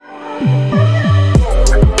We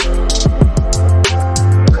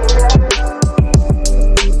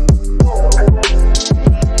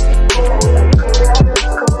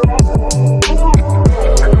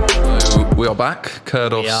are back,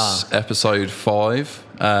 Kurdos episode 5.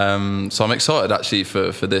 So I'm excited actually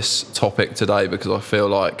for this topic today, because I feel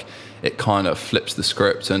like it kind of flips the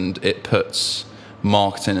script and it puts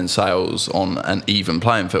marketing and sales on an even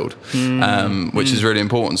playing field, which is really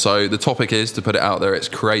important. So the topic is, to put it out there, it's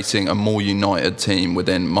creating a more united team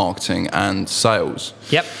within marketing and sales.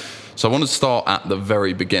 Yep. So I want to start at the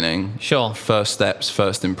very beginning. Sure. First steps,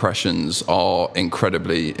 first impressions are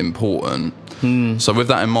incredibly important. So with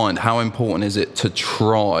that in mind, how important is it to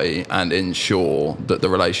try and ensure that the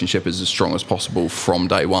relationship is as strong as possible from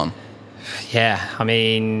day one? Yeah, I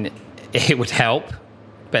mean, it would help,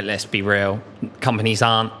 but let's be real. Companies who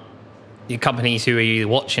are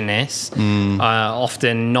watching this are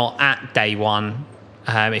often not at day one.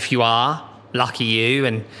 If you are, lucky you,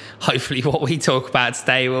 and hopefully what we talk about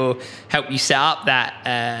today will help you set up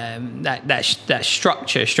that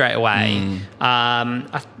structure straight away.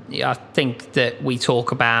 I think that we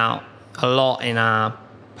talk about a lot in our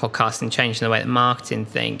podcast and changing the way that marketing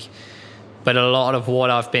think, but a lot of what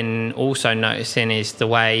I've been also noticing is the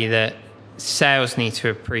way that sales need to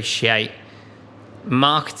appreciate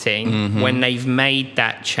marketing when they've made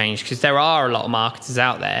that change, because there are a lot of marketers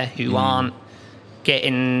out there who aren't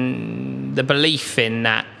getting the belief in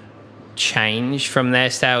that change from their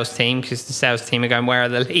sales team, because the sales team are going, where are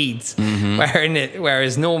the leads?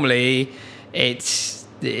 Whereas normally it's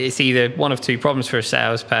either one of two problems for a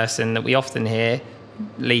salesperson that we often hear: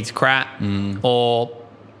 leads crap, or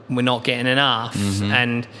we're not getting enough.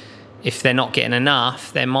 And if they're not getting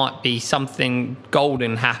enough, there might be something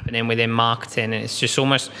golden happening within marketing, and it's just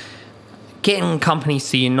almost getting companies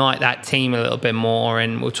to unite that team a little bit more.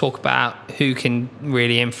 And we'll talk about who can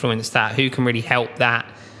really influence that, who can really help that,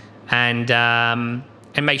 and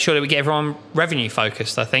make sure that we get everyone revenue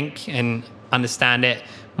focused, I think, and understand it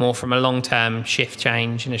more from a long-term shift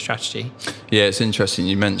change in a strategy. Yeah, it's interesting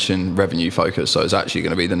you mentioned revenue focus, so it's actually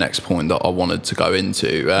going to be the next point that I wanted to go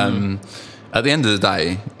into. At the end of the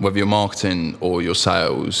day, whether you're marketing or your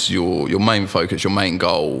sales, your main focus, your main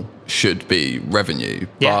goal should be revenue.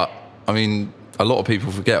 Yeah. But I mean, a lot of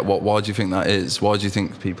people forget. Why do you think that is? Why do you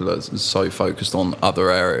think people are so focused on other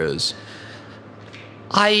areas?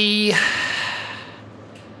 I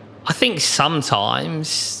think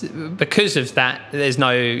sometimes because of that, there's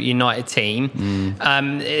no united team.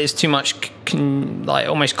 There's too much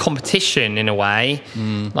almost competition in a way.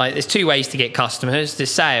 Like, there's two ways to get customers: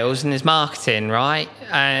 there's sales and there's marketing, right?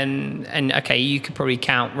 And okay, you could probably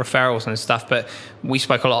count referrals and stuff, but we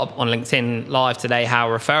spoke a lot on LinkedIn Live today how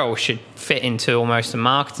referrals should fit into almost a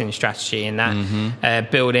marketing strategy, and that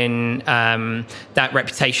building that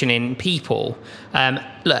reputation in people.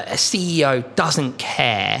 Look, a CEO doesn't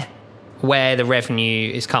care where the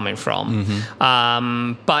revenue is coming from.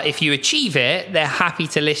 But if you achieve it, they're happy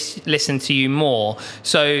to listen to you more.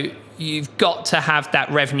 So you've got to have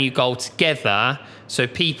that revenue goal together. So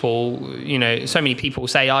people, so many people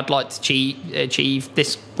say, I'd like to achieve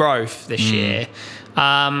this growth this year.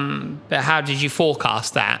 But how did you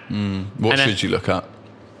forecast that? What should you look at?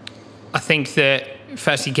 I think that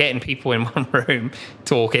firstly, getting people in one room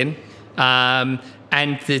talking,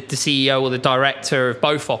 and the CEO or the director of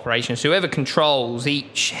both operations, whoever controls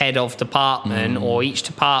each head of department or each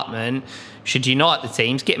department, should unite the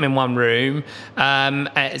teams, get them in one room,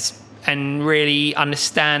 and really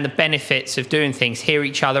understand the benefits of doing things, hear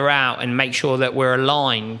each other out, and make sure that we're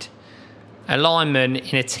aligned.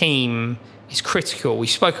 Alignment in a team is critical. We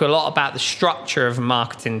spoke a lot about the structure of a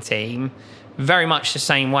marketing team. Very much the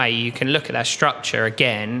same way, you can look at that structure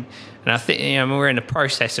again, and I think we're in the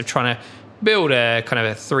process of trying to build a kind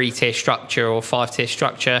of a 3-tier structure or 5-tier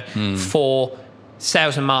structure for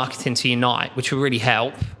sales and marketing to unite, which will really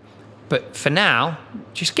help. But for now,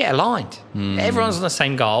 just get aligned. Everyone's on the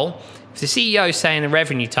same goal. If the CEO is saying the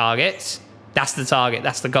revenue targets, that's the target,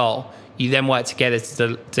 that's the goal. You then work together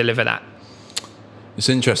to deliver that. It's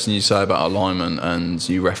interesting you say about alignment, and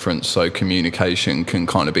you reference so communication can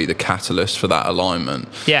kind of be the catalyst for that alignment.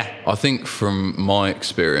 Yeah. I think from my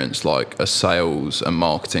experience, like a sales and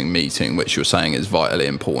marketing meeting, which you're saying is vitally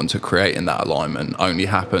important to creating that alignment, only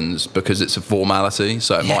happens because it's a formality.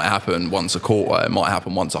 So it might happen once a quarter, it might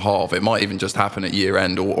happen once a half, it might even just happen at year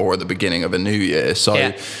end or at the beginning of a new year. So,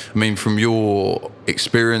 I mean, from your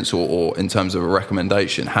experience or in terms of a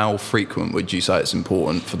recommendation, how frequent would you say it's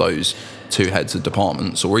important for those two heads of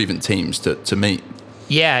departments or even teams to meet?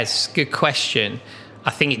 Yeah, it's a good question. I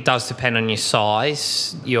think it does depend on your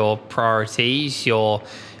size, your priorities, your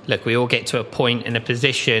look, we all get to a point in a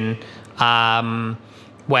position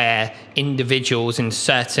where individuals in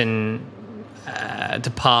certain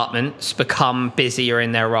departments become busier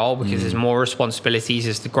in their role because there's more responsibilities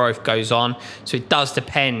as the growth goes on. So it does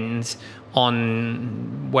depend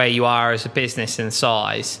on where you are as a business and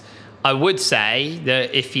size. I would say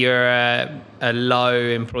that if you're a low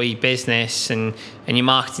employee business and your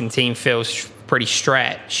marketing team feels pretty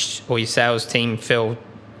stretched, or your sales team feel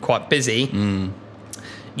quite busy,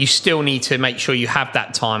 you still need to make sure you have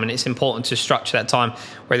that time, and it's important to structure that time,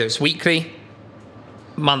 whether it's weekly,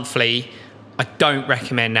 monthly. I don't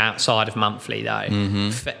recommend outside of monthly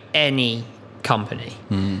though, for any company,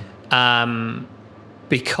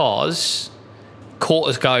 because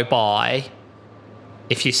quarters go by.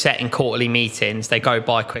 If you're setting quarterly meetings, they go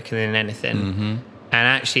by quicker than anything. And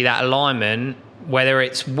actually that alignment, whether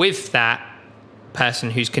it's with that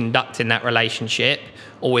person who's conducting that relationship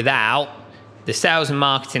or without, the sales and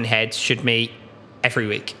marketing heads should meet every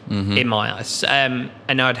week in my eyes. And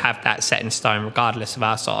I'd have that set in stone regardless of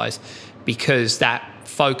our size, because that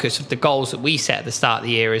focus of the goals that we set at the start of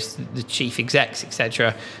the year as the chief execs,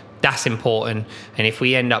 etc., that's important. And if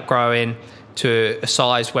we end up growing to a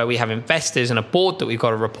size where we have investors and a board that we've got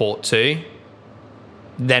to report to,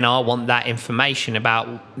 then I want that information about,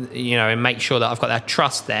 and make sure that I've got that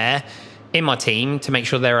trust there in my team to make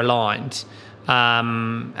sure they're aligned.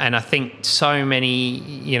 And I think so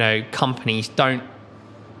many, companies don't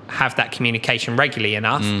have that communication regularly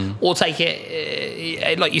enough, or take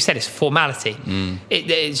it, like you said, it's a formality.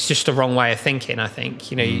 It's just the wrong way of thinking, I think.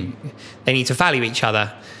 They need to value each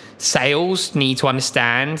other. Sales need to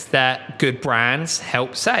understand that good brands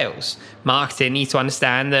help sales. Marketing need to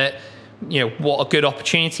understand that, what a good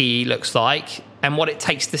opportunity looks like and what it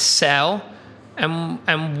takes to sell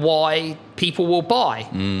and why people will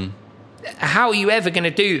buy. How are you ever going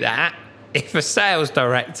to do that if a sales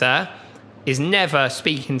director is never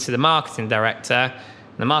speaking to the marketing director,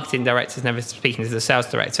 and the marketing director is never speaking to the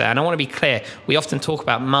sales director? And I want to be clear, we often talk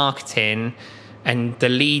about marketing and the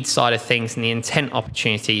lead side of things and the intent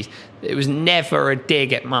opportunities. It was never a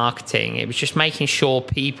dig at marketing. It was just making sure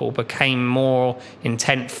people became more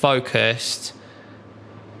intent focused,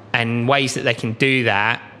 and ways that they can do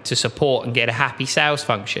that to support and get a happy sales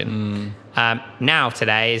function. Now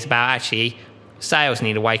today is about actually sales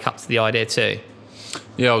need to wake up to the idea too.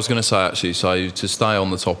 Yeah, I was going to say actually, so to stay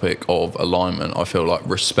on the topic of alignment, I feel like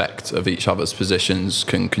respect of each other's positions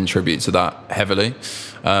can contribute to that heavily.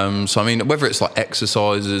 So I mean, whether it's like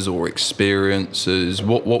exercises or experiences,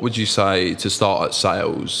 what would you say to start at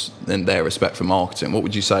sales and their respect for marketing? What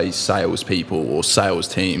would you say salespeople or sales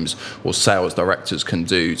teams or sales directors can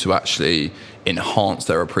do to actually enhance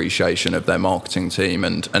their appreciation of their marketing team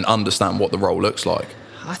and understand what the role looks like?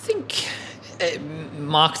 I think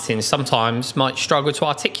marketing sometimes might struggle to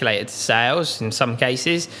articulate it to sales in some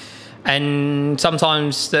cases, and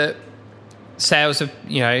sometimes that sales are,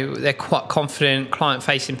 they're quite confident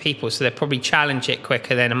client-facing people, so they probably challenge it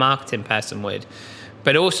quicker than a marketing person would.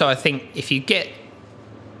 But also I think if you get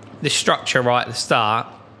the structure right at the start,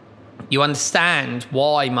 you understand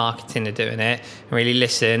why marketing are doing it and really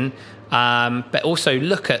listen. But also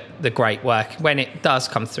look at the great work when it does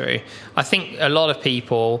come through. I think a lot of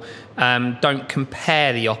people don't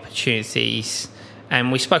compare the opportunities,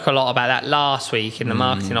 and we spoke a lot about that last week in the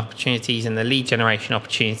marketing opportunities and the lead generation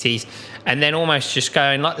opportunities, and then almost just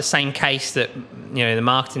going like the same case that the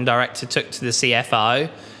marketing director took to the CFO,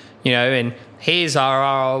 and here's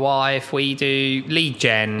our ROI if we do lead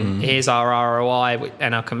gen, here's our ROI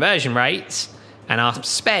and our conversion rates and our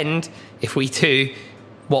spend if we do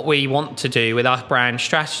what we want to do with our brand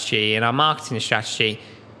strategy and our marketing strategy.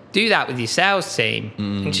 Do that with your sales team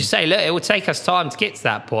and just say, look, it will take us time to get to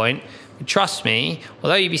that point. But trust me,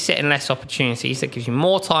 although you'll be setting less opportunities, that gives you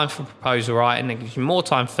more time for proposal writing, that gives you more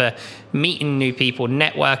time for meeting new people,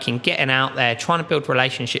 networking, getting out there, trying to build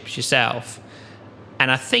relationships yourself.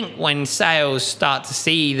 And I think when sales start to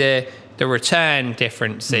see the return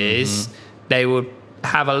differences, they would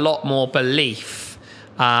have a lot more belief.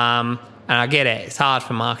 And I get it, it's hard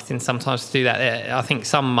for marketing sometimes to do that. I think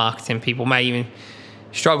some marketing people may even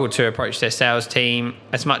struggle to approach their sales team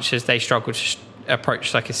as much as they struggle to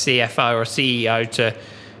approach like a CFO or a CEO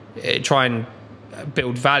to try and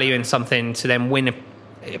build value in something to then win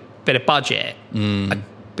a bit of budget.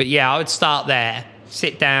 But yeah, I would start there,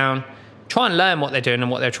 sit down, try and learn what they're doing and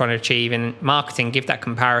what they're trying to achieve, and marketing, give that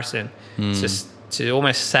comparison just to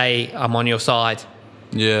almost say, I'm on your side.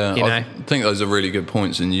 Yeah, I think those are really good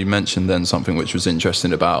points. And you mentioned then something which was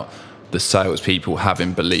interesting about the salespeople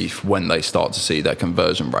having belief when they start to see their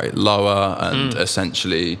conversion rate lower. And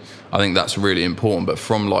essentially, I think that's really important. But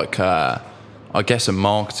from like, I I guess a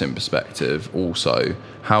marketing perspective also,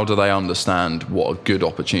 how do they understand what a good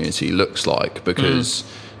opportunity looks like? Because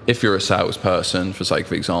if you're a salesperson, for sake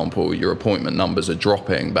of example, your appointment numbers are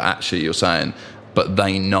dropping, but actually you're saying, but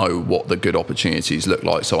they know what the good opportunities look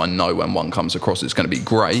like. So I know when one comes across, it's going to be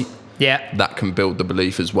great. Yeah. That can build the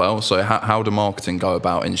belief as well. So how do marketing go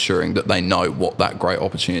about ensuring that they know what that great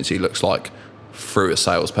opportunity looks like through a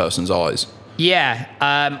salesperson's eyes? Yeah.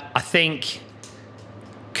 I think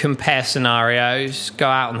compare scenarios, go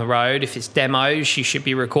out on the road. If it's demos, you should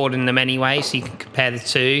be recording them anyway, so you can compare the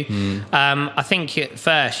two. I think at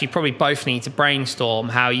first you probably both need to brainstorm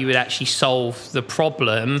how you would actually solve the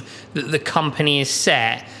problem that the company is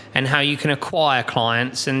set, and how you can acquire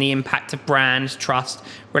clients, and the impact of brand, trust,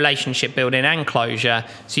 relationship building, and closure.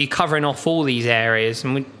 So you're covering off all these areas,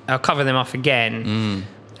 and I'll cover them off again.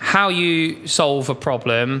 How you solve a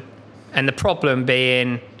problem, and the problem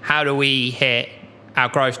being, how do we hit our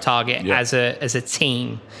growth target as a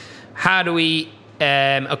team? How do we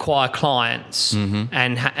acquire clients,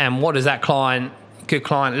 and what does that good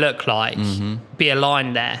client look like? Be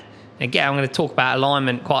aligned there. Again, I'm going to talk about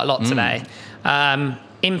alignment quite a lot today.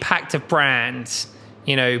 Impact of brands,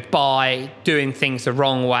 by doing things the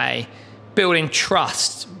wrong way, building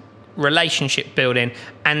trust, relationship building,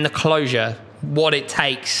 and the closure, what it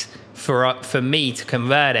takes for me to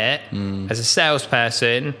convert it. As a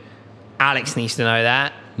salesperson, Alex needs to know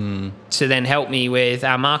that to then help me with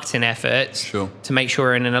our marketing efforts to make sure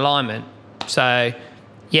we're in an alignment. So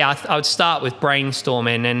yeah, I would start with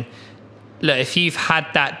brainstorming. And look, if you've had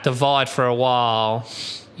that divide for a while,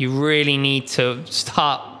 you really need to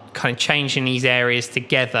start kind of changing these areas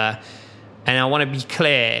together. And I want to be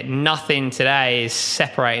clear, nothing today is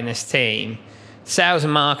separating this team. Sales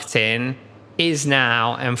and marketing is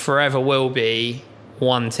now and forever will be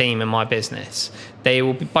one team in my business. They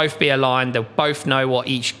will both be aligned. They'll both know what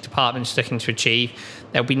each department's looking to achieve.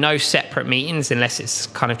 There'll be no separate meetings unless it's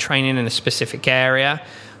kind of training in a specific area.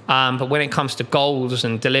 But when it comes to goals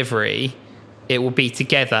and delivery, it will be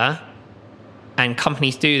together. And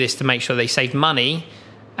companies do this to make sure they save money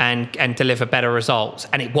and deliver better results.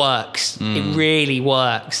 And it works. It really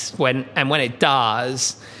works. When it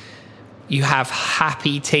does, you have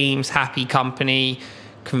happy teams, happy company,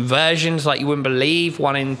 conversions like you wouldn't believe,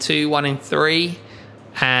 1 in 2, 1 in 3.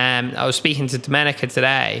 I was speaking to Domenica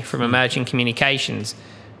today from Emerging Communications.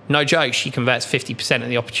 No joke, she converts 50% of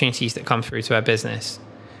the opportunities that come through to her business.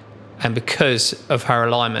 And because of her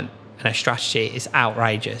alignment and her strategy, it's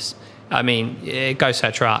outrageous. I mean, it goes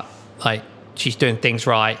her truck. Like, she's doing things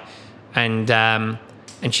right. And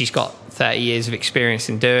she's got 30 years of experience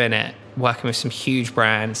in doing it, working with some huge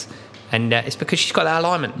brands. And it's because she's got that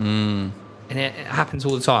alignment. And it happens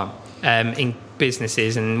all the time in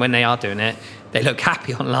businesses. And when they are doing it, they look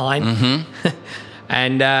happy online.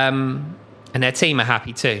 And their team are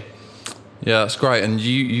happy too. Yeah, that's great. And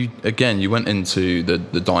you went into the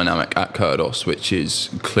dynamic at Kurdos, which is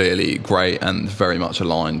clearly great and very much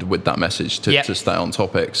aligned with that message to stay on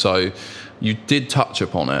topic. So you did touch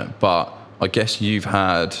upon it, but I guess you've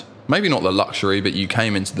had maybe not the luxury, but you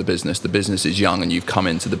came into the business is young, and you've come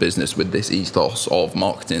into the business with this ethos of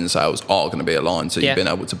marketing and sales are going to be aligned. So you've been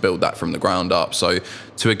able to build that from the ground up. So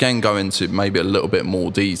to again go into maybe a little bit more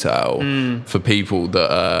detail for people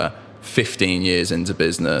that are 15 years into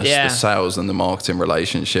business, the sales and the marketing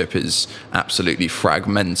relationship is absolutely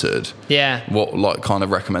fragmented. What kind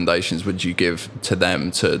of recommendations would you give to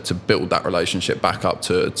them to build that relationship back up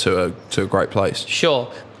to a great place? Sure.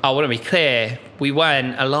 I want to be clear, we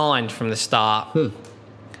weren't aligned from the start.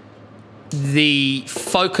 The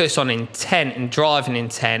focus on intent and driving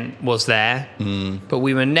intent was there, but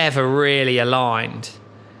we were never really aligned.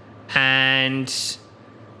 And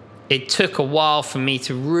it took a while for me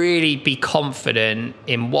to really be confident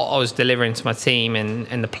in what I was delivering to my team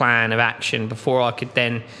and the plan of action before I could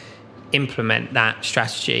then implement that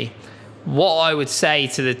strategy. What I would say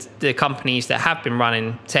to the companies that have been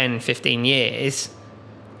running 10, 15 years,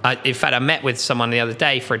 in fact, I met with someone the other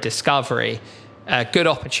day for a discovery, a good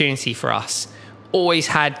opportunity for us, always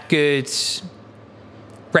had good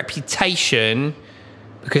reputation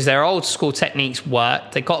because their old school techniques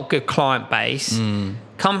worked. They got a good client base.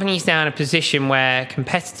 Companies now in a position where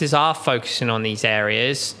competitors are focusing on these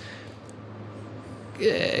areas,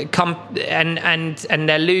 and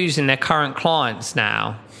they're losing their current clients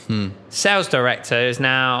now. Sales director has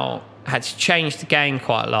now had to change the game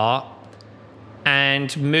quite a lot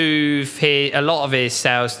and move a lot of his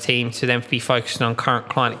sales team to then be focusing on current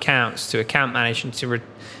client accounts, to account management, to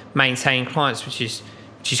maintain clients, which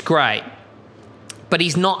is great. But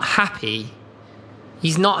he's not happy.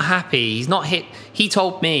 He's not happy. He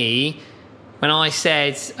told me when I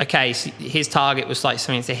said, okay, so his target was like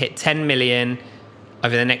something to hit 10 million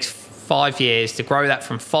over the next 5 years, to grow that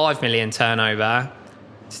from 5 million turnover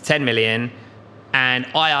to 10 million. And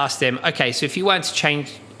I asked him, okay, so if you weren't to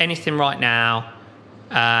change anything right now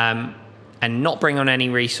and not bring on any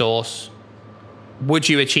resource, would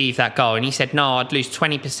you achieve that goal? And he said, no, I'd lose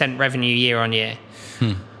 20% revenue year on year.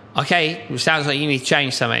 Okay, well, sounds like you need to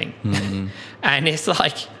change something. And it's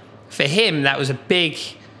like, for him, that was a big,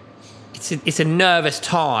 it's a nervous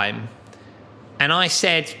time. And I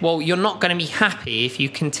said, well, you're not going to be happy if you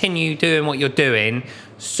continue doing what you're doing.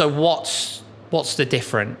 So what's the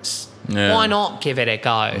difference? Yeah. Why not give it a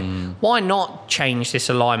go? Why not change this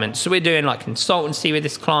alignment? So we're doing like consultancy with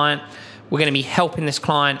this client. We're going to be helping this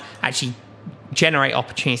client actually generate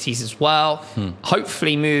opportunities as well.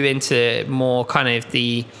 Hopefully move into more kind of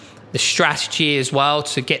the strategy as well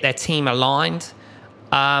to get their team aligned.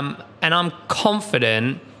 And I'm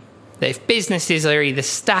confident that if businesses are either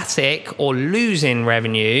static or losing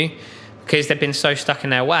revenue because they've been so stuck in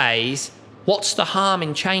their ways, what's the harm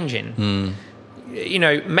in changing? You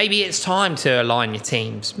know, maybe it's time to align your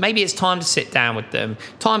teams. Maybe it's time to sit down with them.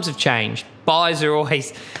 Times have changed. Buyers are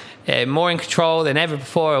always more in control than ever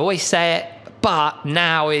before. I always say it, but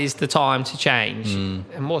now is the time to change.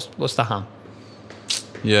 And what's the harm?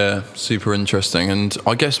 Yeah, super interesting. And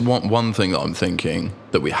I guess one thing that I'm thinking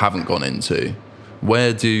that we haven't gone into,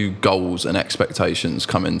 where do goals and expectations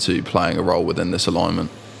come into playing a role within this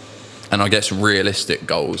alignment? And I guess realistic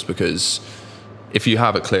goals, because if you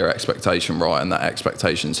have a clear expectation, right, and that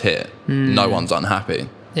expectation's hit, no one's unhappy.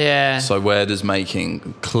 Yeah. So where does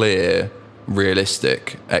making clear,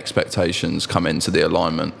 realistic expectations come into the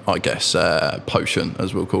alignment, I guess, potion,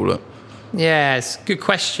 as we'll call it? Yeah, it's a good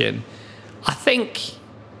question. I think,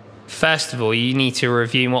 first of all, you need to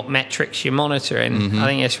review what metrics you're monitoring. I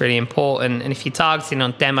think that's really important. And if you're targeting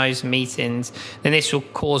on demos and meetings, then this will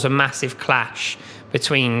cause a massive clash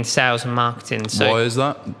between sales and marketing. So why is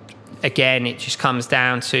that? Again, it just comes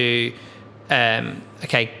down to,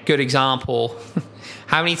 okay, good example.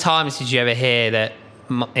 How many times did you ever hear that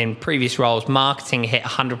in previous roles, marketing hit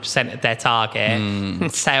 100% of their target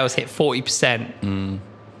and sales hit 40%?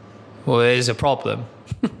 Well, there's a problem.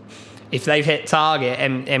 If they've hit target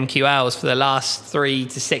MQLs for the last 3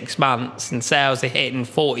 to 6 months and sales are hitting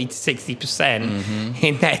 40 to 60%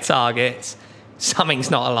 in their targets,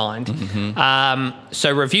 something's not aligned.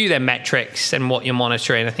 So review their metrics and what you're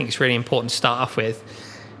monitoring. I think it's really important to start off with.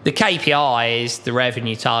 The KPI is the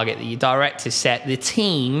revenue target that your directors set. The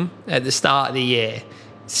team at the start of the year,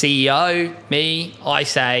 CEO, me, I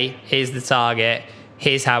say, here's the target.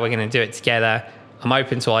 Here's how we're going to do it together. I'm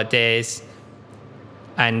open to ideas.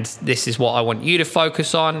 And this is what I want you to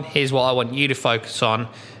focus on. Here's what I want you to focus on.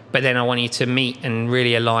 But then I want you to meet and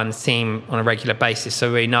really align the team on a regular basis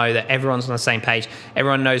so we know that everyone's on the same page.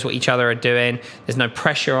 Everyone knows what each other are doing. There's no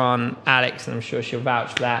pressure on Alex, and I'm sure she'll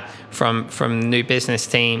vouch for that, from the new business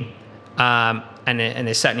team. And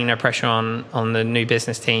there's certainly no pressure on the new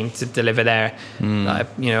business team to deliver their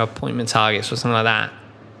appointment targets or something like that.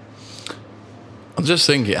 I'm just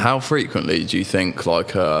thinking, how frequently do you think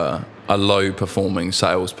like a low-performing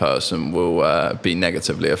salesperson will be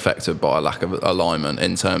negatively affected by a lack of alignment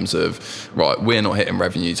in terms of, right, we're not hitting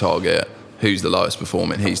revenue target, who's the lowest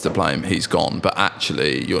performing, he's to blame, he's gone. But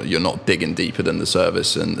actually, you're not digging deeper than the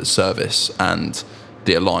service and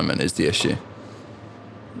the alignment is the issue.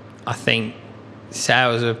 I think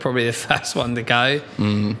sales are probably the first one to go.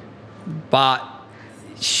 But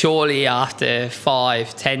surely after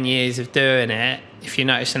 5-10 years of doing it, if you're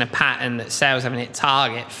noticing a pattern that sales haven't hit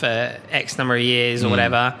target for X number of years or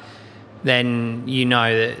whatever, then you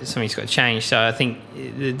know that something's got to change. So I think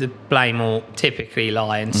the blame will typically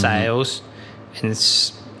lie in sales.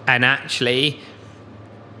 And actually,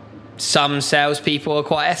 some salespeople are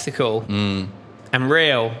quite ethical and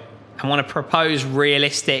real and want to propose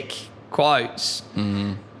realistic quotes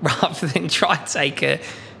rather than try to take a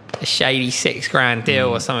shady $6,000 deal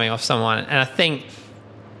or something off someone. And I think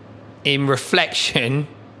in reflection,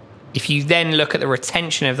 if you then look at the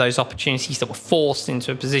retention of those opportunities that were forced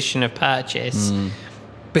into a position of purchase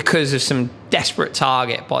because of some desperate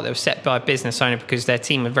target that was set by a business owner because their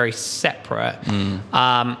team were very separate,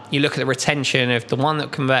 you look at the retention of the one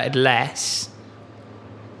that converted less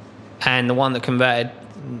and the one that converted,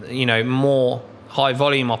 more high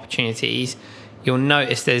volume opportunities, you'll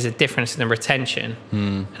notice there's a difference in the retention.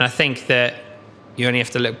 And I think that you only have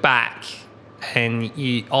to look back, and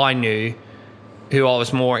I knew who I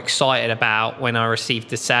was more excited about when I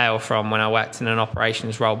received the sale from when I worked in an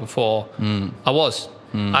operations role before. I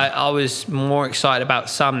was more excited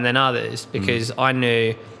about some than others because I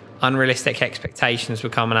knew unrealistic expectations were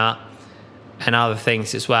coming up, and other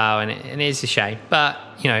things as well. And it is a shame. But,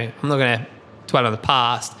 you know, I'm not going to dwell on the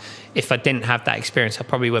past. If I didn't have that experience, I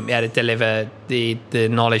probably wouldn't be able to deliver the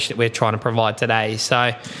knowledge that we're trying to provide today.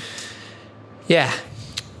 So, yeah.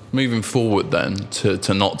 Moving forward then,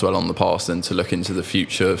 to not dwell on the past and to look into the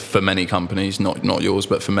future for many companies, not yours,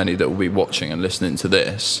 but for many that will be watching and listening to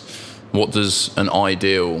this, what does an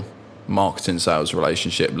ideal marketing sales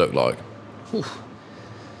relationship look like? I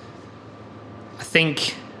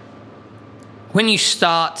think when you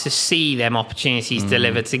start to see them opportunities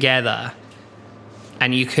delivered together,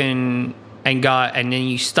 and you can and go, and then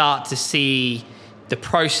you start to see the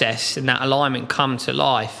process and that alignment come to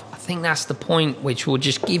life, I think that's the point which will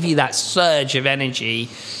just give you that surge of energy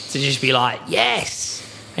to just be like, yes,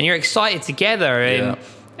 and you're excited together.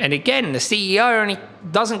 And again, the CEO only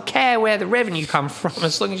doesn't care where the revenue comes from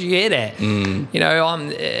as long as you hit it. You know,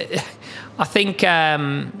 I think,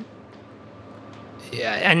 and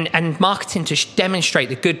marketing to demonstrate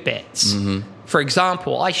the good bits. For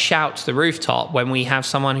example, I shout to the rooftop when we have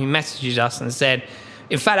someone who messages us and said,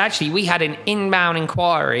 in fact, actually, we had an inbound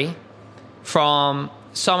inquiry from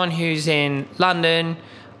someone who's in London,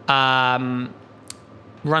 runs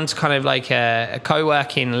kind of like a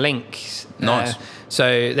co-working links. Nice.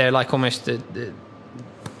 So they're like almost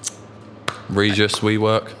Regus,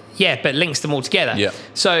 WeWork. Yeah, but links them all together. Yeah.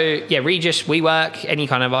 So yeah, Regus, WeWork, any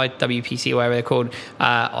kind of IWPC or whatever they're called,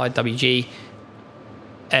 IWG,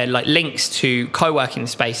 like links to co-working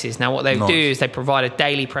spaces. Now what they do is they provide a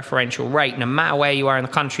daily preferential rate. No matter where you are in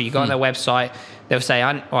the country, you go on their website, they'll say,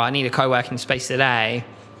 I need a co-working space today.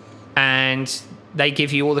 And they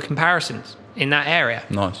give you all the comparisons in that area.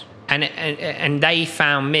 Nice. And they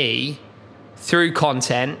found me through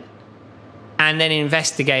content and then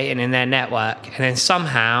investigating in their network. And then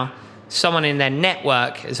somehow someone in their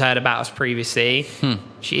network has heard about us previously.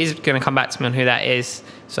 She is going to come back to me on who that is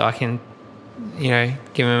so I can, you know,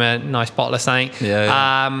 give them a nice bottle of something.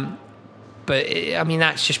 But I mean,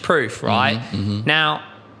 that's just proof, right? Now,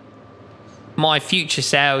 my future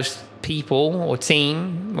sales people or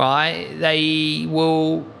team, right, they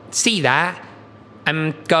will see that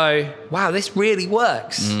and go, wow, this really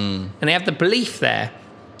works. And they have the belief there.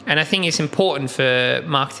 And I think it's important for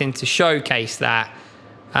marketing to showcase that.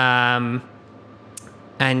 And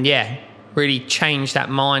yeah, really change that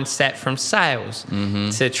mindset from sales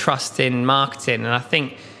to trust in marketing. And I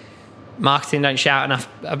think marketing don't shout enough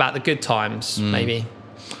about the good times, maybe.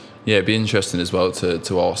 Yeah, it'd be interesting as well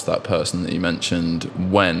to ask that person that you mentioned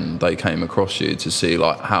when they came across you, to see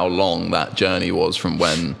like how long that journey was from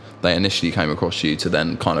when they initially came across you to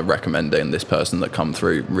then kind of recommending this person that come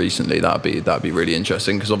through recently. That'd be really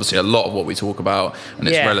interesting, because obviously a lot of what we talk about and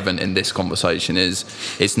it's relevant in this conversation is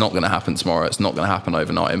it's not going to happen tomorrow. It's not going to happen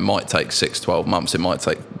overnight. It might take 6-12 months. It might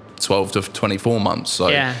take 12 to 24 months. So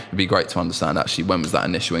it'd be great to understand actually when was that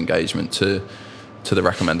initial engagement to the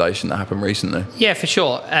recommendation that happened recently. Yeah, for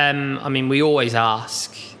sure. I mean, we always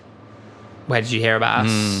ask, where did you hear about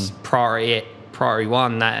us? Priority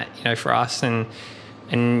one, that, you know, for us. And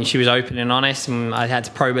she was open and honest, and I had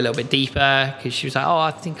to probe a little bit deeper, because she was like, oh,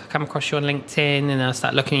 I think I come across you on LinkedIn, and I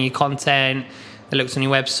started looking at your content. I looked on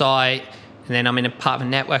your website, and then I'm in a part of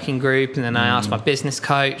a networking group, and then I asked my business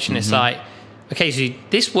coach, and it's like, okay, so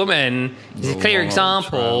this woman is a clear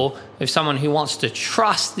example of someone who wants to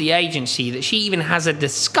trust the agency that she even has a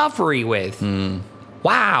discovery with.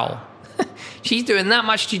 Wow. She's doing that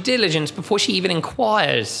much due diligence before she even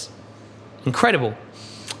inquires. Incredible.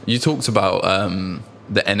 You talked about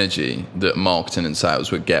the energy that marketing and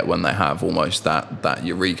sales would get when they have almost that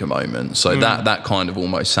eureka moment. So that kind of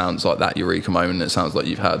almost sounds like that eureka moment. It sounds like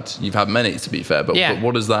you've had many, to be fair. But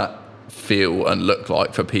what does that feel and look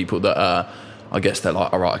like for people that are, I guess they're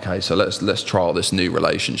like, all right, okay, so let's trial this new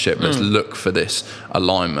relationship. Let's look for this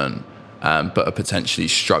alignment, but are potentially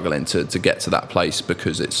struggling to get to that place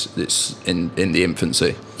because it's in the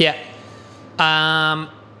infancy. Yeah. I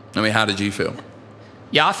mean, how did you feel?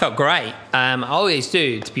 Yeah, I felt great. I always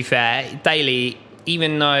do, to be fair, daily,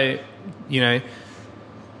 even though, you know,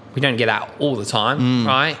 we don't get out all the time,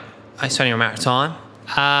 right? It's only a matter of time.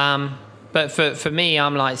 But for me,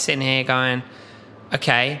 I'm like sitting here going,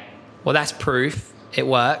 okay, well, that's proof. It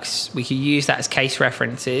works. We can use that as case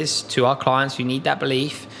references to our clients who need that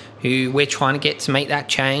belief, who we're trying to get to make that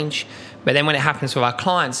change. But then when it happens with our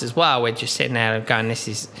clients as well, we're just sitting there going, this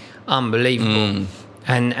is unbelievable.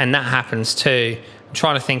 And that happens too. I'm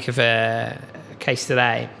trying to think of a case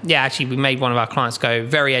today. Yeah, actually, we made one of our clients go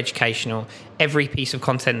very educational. Every piece of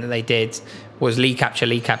content that they did was lead capture.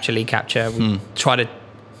 We try to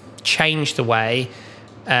change the way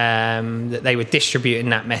that they were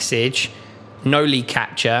distributing that message. No lead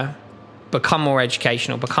capture, become more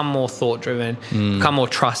educational, become more thought-driven, become more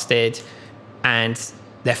trusted, and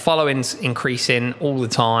their following's increasing all the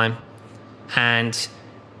time, and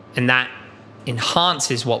that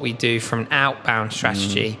enhances what we do from an outbound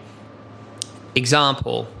strategy.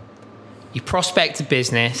 Example, you prospect a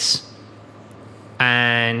business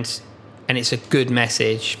and it's a good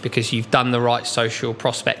message because you've done the right social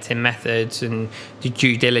prospecting methods and the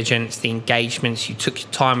due diligence, the engagements, you took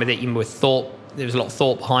your time with it, you with thought, there was a lot of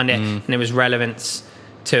thought behind it, and there was relevance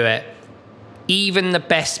to it. Even the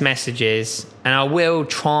best messages, and I will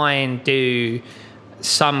try and do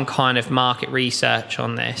some kind of market research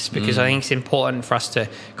on this because I think it's important for us to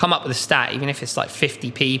come up with a stat, even if it's like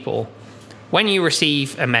 50 people. When you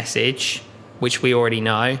receive a message, which we already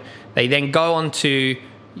know, they then go onto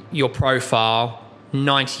your profile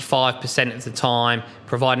 95% of the time,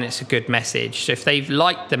 providing it's a good message. So if they've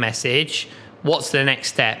liked the message, what's the next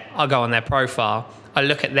step? I'll go on their profile. I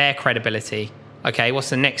look at their credibility. Okay, what's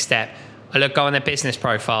the next step? I go on their business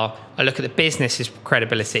profile. I look at the business's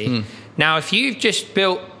credibility. Now, if you've just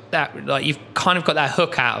built that, like you've kind of got that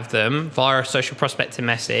hook out of them via a social prospecting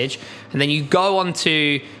message, and then you go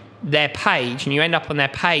onto their page and you end up on their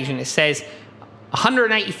page and it says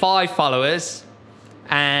 185 followers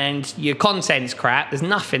and your content's crap, there's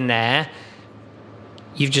nothing there,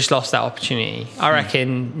 you've just lost that opportunity. I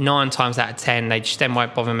reckon 9 times out of 10, they just then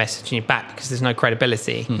won't bother messaging you back because there's no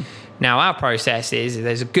credibility. Now, our process is if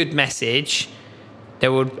there's a good message,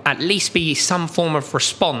 there would at least be some form of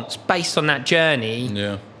response based on that journey.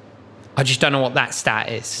 Yeah. I just don't know what that stat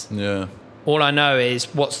is. Yeah. All I know is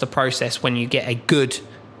what's the process when you get a good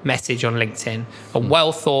message on LinkedIn, a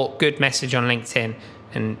well thought, good message on LinkedIn,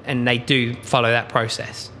 and they do follow that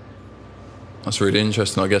process. That's really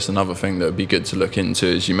interesting. I guess another thing that would be good to look into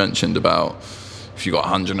is you mentioned about if you've got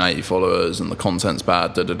 180 followers and the content's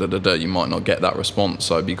bad, you might not get that response.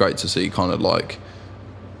 So it'd be great to see kind of like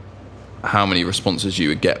how many responses you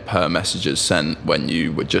would get per messages sent when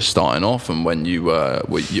you were just starting off and when you were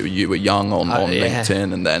young on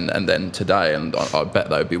LinkedIn and then today, and I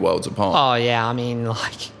bet they would be worlds apart. Oh yeah, I mean,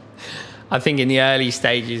 like I think in the early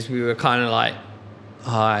stages we were kind of like,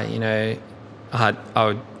 you know, I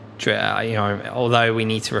would, you know, although we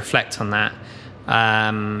need to reflect on that.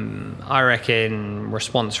 I reckon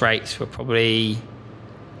response rates were probably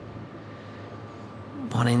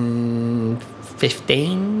 1 in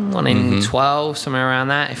 15, 1 in 12, somewhere around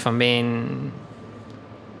that, if I'm being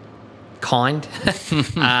kind.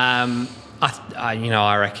 I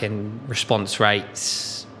reckon response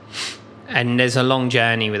rates, and there's a long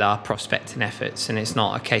journey with our prospecting efforts, and it's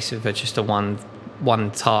not a case of just a one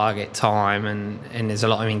target time, and there's a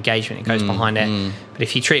lot of engagement that goes behind it. But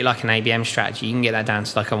if you treat it like an ABM strategy, you can get that down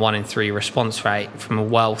to like a 1 in 3 response rate from a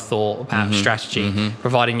well thought about strategy,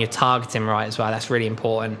 providing you're targeting right as well. That's really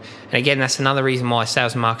important. And again, that's another reason why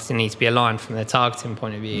sales and marketing needs to be aligned from their targeting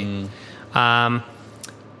point of view. I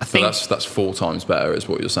think that's 4 times better is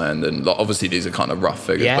what you're saying. Then like, obviously these are kind of rough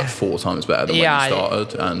figures, but 4 times better than when you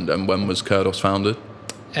started. And when was Kurdos founded?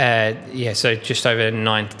 So just over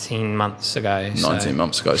 19 months ago. 19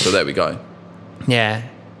 months ago. So there we go. Yeah.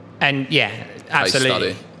 And yeah,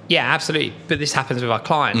 absolutely. Study. Yeah, absolutely. But this happens with our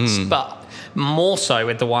clients, but more so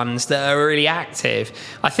with the ones that are really active.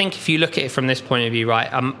 I think if you look at it from this point of view,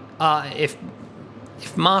 right,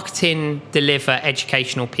 if marketing deliver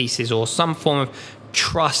educational pieces or some form of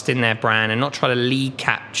trust in their brand and not try to lead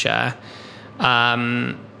capture,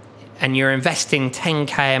 and you're investing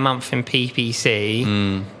 10k a month in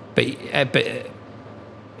PPC, but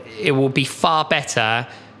it will be far better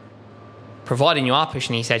providing you are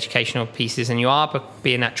pushing these educational pieces and you are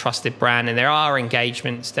being that trusted brand and there are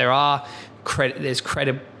engagements, there's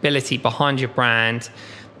credibility behind your brand.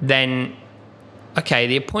 Then, okay,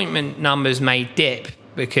 the appointment numbers may dip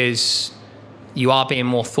because you are being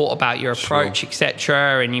more thought about your approach,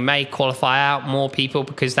 etc., and you may qualify out more people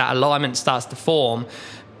because that alignment starts to form.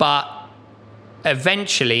 But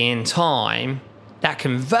eventually, in time, that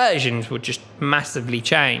conversions will just massively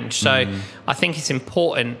change. So I think it's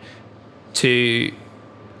important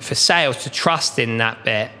for sales to trust in that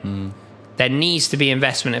bit. There needs to be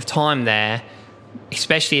investment of time there,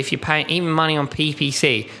 especially if you're paying even money on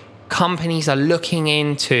PPC. Companies are looking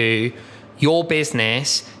into your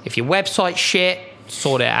business. If your website's shit,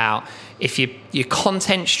 sort it out. If your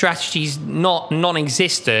content strategy's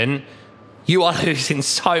non-existent, you are losing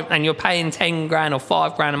and you're paying 10 grand or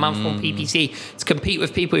 5 grand a month on PPC to compete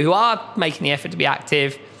with people who are making the effort to be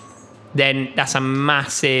active, then that's a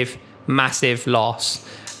massive, massive loss.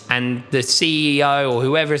 And the CEO or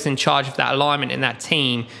whoever's in charge of that alignment in that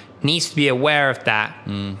team needs to be aware of that.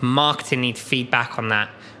 Marketing needs to feed back on that.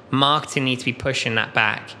 Marketing needs to be pushing that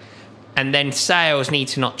back. And then sales need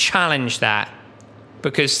to not challenge that,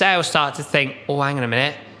 because sales start to think, oh, hang on a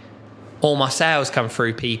minute, all my sales come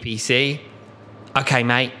through PPC. Okay,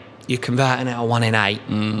 mate, you're converting at a 1 in 8.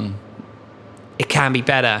 It can be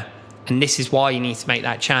better. And this is why you need to make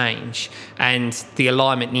that change. And the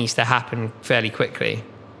alignment needs to happen fairly quickly.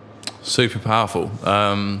 Super powerful.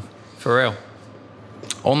 For real.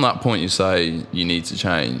 On that point, you say you need to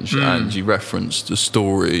change, and you referenced a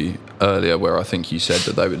story earlier where I think you said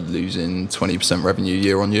that they were losing 20% revenue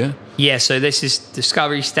year on year. Yeah, so this is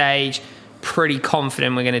discovery stage. Pretty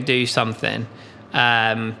confident we're going to do something,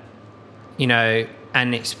 you know,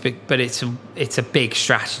 and it's big, but it's a big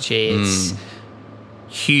strategy. It's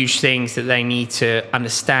huge things that they need to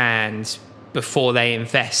understand before they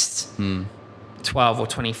invest 12 or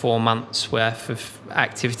 24 months worth of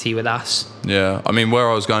activity with us. Yeah, I mean, where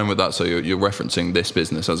I was going with that, so you're referencing this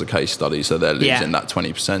business as a case study, so they're losing that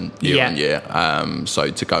 20% year on year. So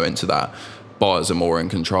to go into that, buyers are more in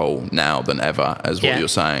control now than ever, as what you're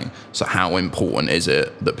saying. So how important is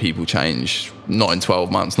it that people change, not in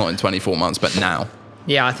 12 months, not in 24 months, but now?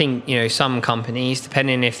 Yeah, I think, you know, some companies,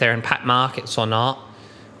 depending if they're in packed markets or not,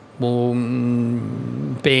 will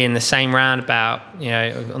be in the same roundabout, you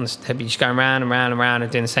know, they'll be just going round and round and round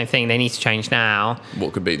and doing the same thing. They need to change now.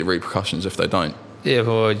 What could be the repercussions if they don't?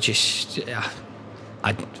 Or just,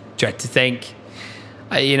 I dread to think,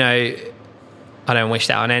 you know, I don't wish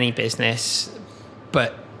that on any business,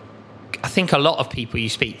 but I think a lot of people you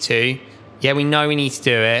speak to, we know we need to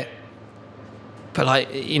do it, but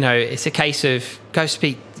like, you know, it's a case of go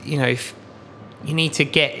speak, you know, if you need to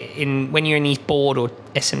get in when you're in these board or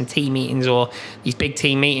SMT meetings or these big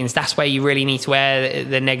team meetings, that's where you really need to wear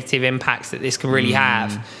the negative impacts that this can really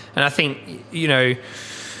have. And I think, you know,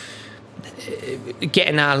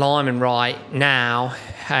 getting that alignment right now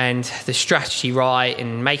and the strategy right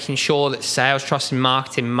and making sure that sales, trust and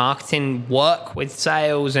marketing work with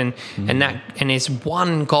sales and it's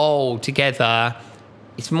one goal together.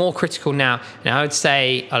 It's more critical now. And I would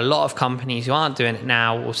say a lot of companies who aren't doing it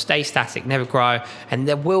now will stay static, never grow. And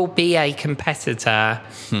there will be a competitor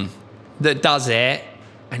that does it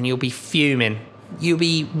and you'll be fuming. You'll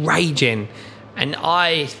be raging. And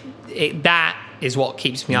that is what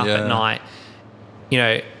keeps me up at night. You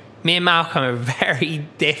know, me and Malcolm are very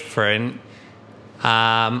different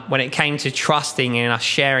when it came to trusting in us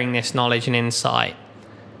sharing this knowledge and insight.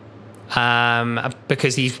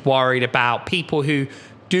 Because he's worried about people who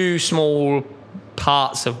do small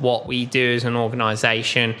parts of what we do as an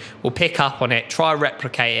organisation, will pick up on it, try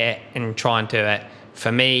replicate it and try and do it.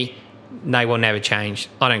 For me, they will never change.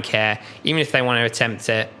 I don't care. Even if they want to attempt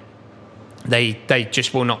it, they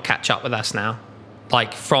just will not catch up with us now.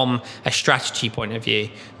 Like from a strategy point of view,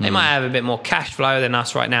 they might have a bit more cash flow than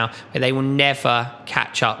us right now, but they will never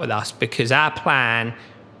catch up with us because our plan,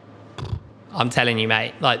 I'm telling you,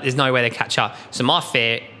 mate, like there's no way they catch up. So my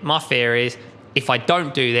fear is if I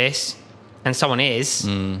don't do this and someone is,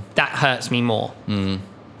 that hurts me more.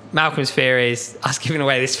 Malcolm's fear is us giving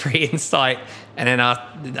away this free insight and then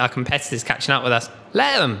our competitors catching up with us.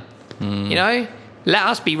 Let them, you know, let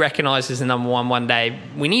us be recognised as the number one day.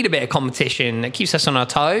 We need a bit of competition that keeps us on our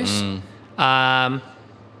toes. And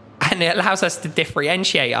it allows us to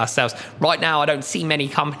differentiate ourselves. Right now, I don't see many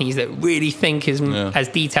companies that really think as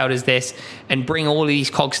detailed as this and bring all of these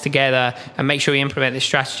cogs together and make sure we implement this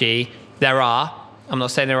strategy. There are. I'm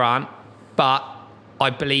not saying there aren't. But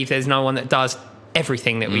I believe there's no one that does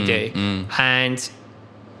everything that we do. And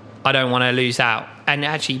I don't want to lose out. And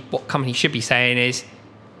actually, what companies should be saying is,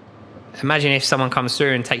 imagine if someone comes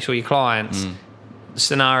through and takes all your clients. The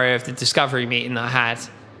scenario of the discovery meeting that I had,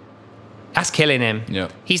 that's killing him.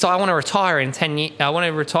 He's like, I want to retire in 10 years. I want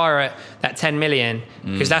to retire at that 10 million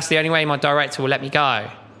because that's the only way my director will let me go.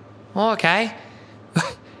 Oh, okay.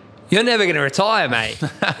 You're never going to retire, mate,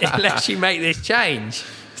 unless you make this change.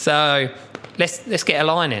 So let's get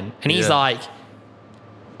aligning. And he's like,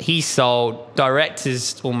 he's sold,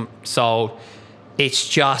 directors sold. It's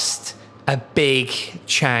just a big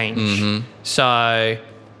change. So,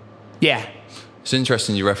 yeah. It's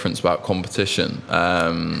interesting you referenced about competition.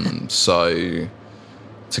 So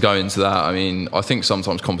to go into that, I mean, I think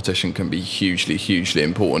sometimes competition can be hugely, hugely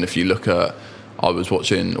important. If you look at, I was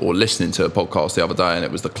watching or listening to a podcast the other day and it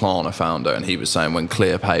was the Klarna founder and he was saying when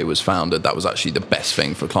ClearPay was founded, that was actually the best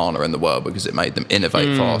thing for Klarna in the world because it made them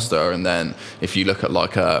innovate faster. And then if you look at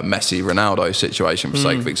like a Messi-Ronaldo situation, for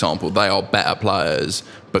sake of example, they are better players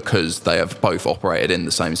because they have both operated in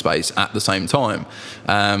the same space at the same time.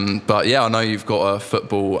 But yeah, I know you've got a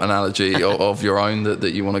football analogy of your own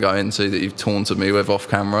that you want to go into that you've taunted me with off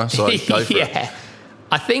camera. So go for it.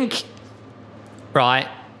 I think, right.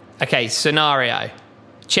 Okay, scenario.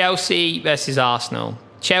 Chelsea versus Arsenal.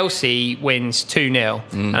 Chelsea wins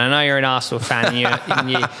 2-0. And I know you're an Arsenal fan.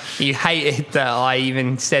 You hated that I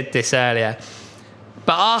even said this earlier.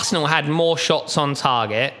 But Arsenal had more shots on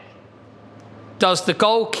target. Does the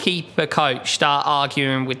goalkeeper coach start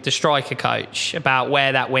arguing with the striker coach about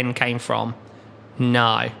where that win came from?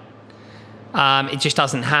 No. It just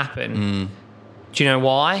doesn't happen. Do you know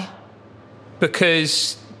why?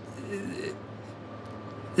 Because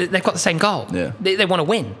they've got the same goal. Yeah. They want to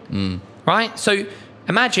win, right? So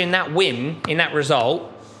imagine that win in that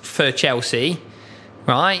result for Chelsea,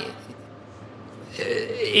 right,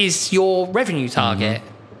 is your revenue target.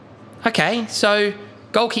 Okay, so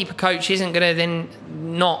goalkeeper coach isn't going to then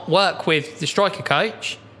not work with the striker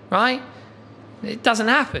coach, right? It doesn't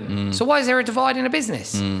happen. So why is there a divide in a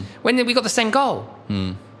business when we got the same goal,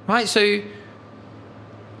 right? So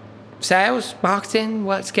sales, marketing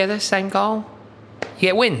work together, same goal, you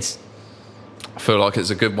get wins. I feel like it's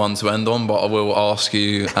a good one to end on, but I will ask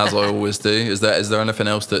you, as I always do, is there anything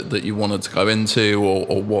else that you wanted to go into,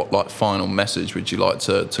 or what like final message would you like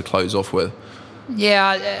to close off with?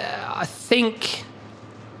 Yeah, I think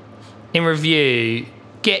in review,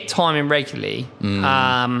 get time in regularly,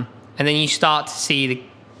 and then you start to see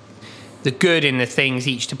the good in the things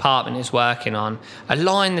each department is working on.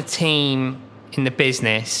 Align the team in the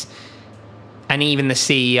business and even the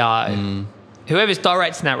CEO. Whoever's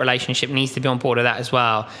directing that relationship needs to be on board with that as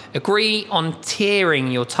well. Agree on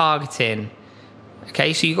tiering your targeting.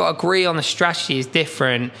 Okay, so you've got to agree on the strategy is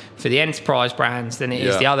different for the enterprise brands than it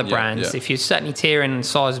is the other brands. If you're certainly tiering the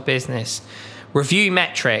size of business, review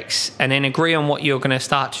metrics and then agree on what you're going to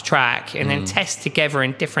start to track and then test together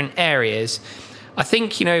in different areas. I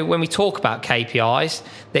think, when we talk about KPIs,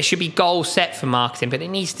 there should be goals set for marketing, but it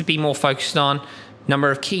needs to be more focused on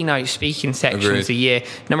number of keynote speaking sections a year,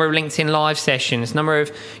 number of LinkedIn live sessions, number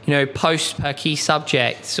of, posts per key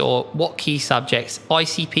subjects, or what key subjects,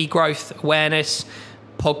 ICP growth, awareness,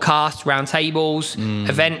 podcasts, roundtables,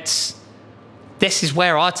 events. This is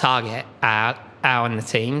where I target our and the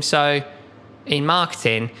team. So in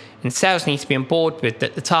marketing, and sales needs to be on board with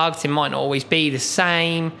that. The targeting might not always be the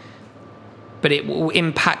same, but it will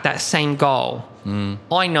impact that same goal.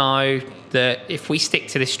 I know that if we stick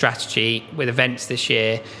to this strategy with events this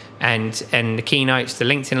year and the keynotes, the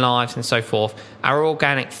LinkedIn Lives and so forth, our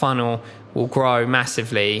organic funnel will grow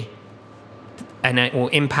massively and it will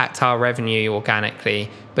impact our revenue organically,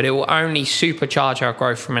 but it will only supercharge our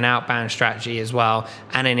growth from an outbound strategy as well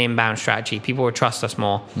and an inbound strategy. People will trust us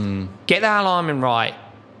more. Get that alignment right.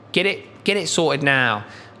 Get it sorted now.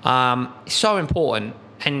 It's so important.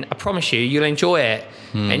 And I promise you'll enjoy it,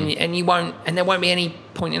 and you won't, and there won't be any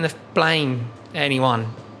point in the blame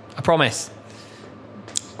anyone. I promise.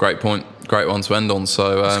 Great point. Great one to end on.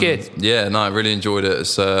 So it's good. Yeah, no, I really enjoyed it.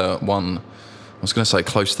 It's one. I was going to say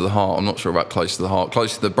close to the heart. I'm not sure about close to the heart.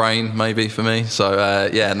 Close to the brain, maybe for me. So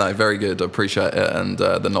yeah, no, very good. I appreciate it, and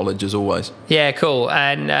the knowledge as always. Yeah, cool.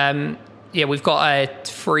 And we've got a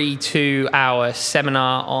free 2-hour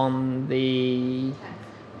seminar on the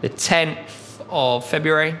 10th of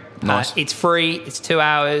February. Nice. It's free. It's 2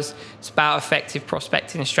 hours. It's about effective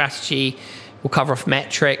prospecting strategy. We'll cover off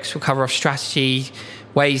metrics. We'll cover off strategy,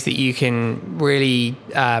 ways that you can really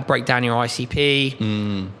break down your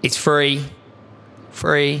ICP. It's free.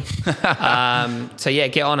 So yeah,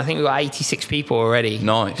 get on. I think we've got 86 people already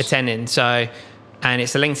attending. So, and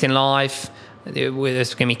it's a LinkedIn Live.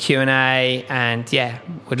 There's going to be Q&A, and yeah,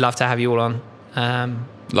 we'd love to have you all on.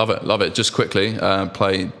 Love it. Just quickly,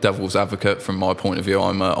 play devil's advocate from my point of view.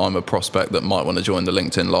 I'm a prospect that might want to join the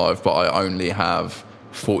LinkedIn Live, but I only have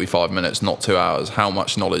 45 minutes, not 2 hours. How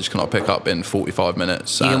much knowledge can I pick up in 45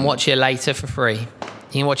 minutes? You can watch it later for free.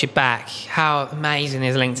 You can watch it back. How amazing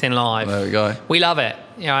is LinkedIn Live? There we go. We love it.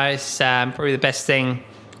 It's probably the best thing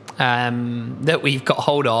that we've got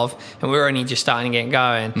hold of, and we're only just starting to get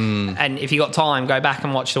going. And if you got time, go back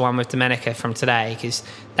and watch the one with Domenica from today, because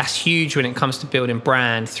that's huge when it comes to building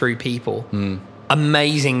brand through people.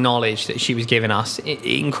 Amazing knowledge that she was giving us.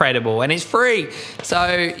 Incredible, and it's free.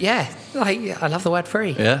 So yeah, I love the word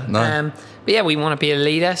free. Yeah, no. But yeah, we want to be a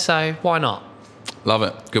leader, so why not? Love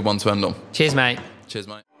it. Good one to end on. Cheers, mate. Cheers,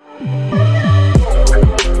 mate.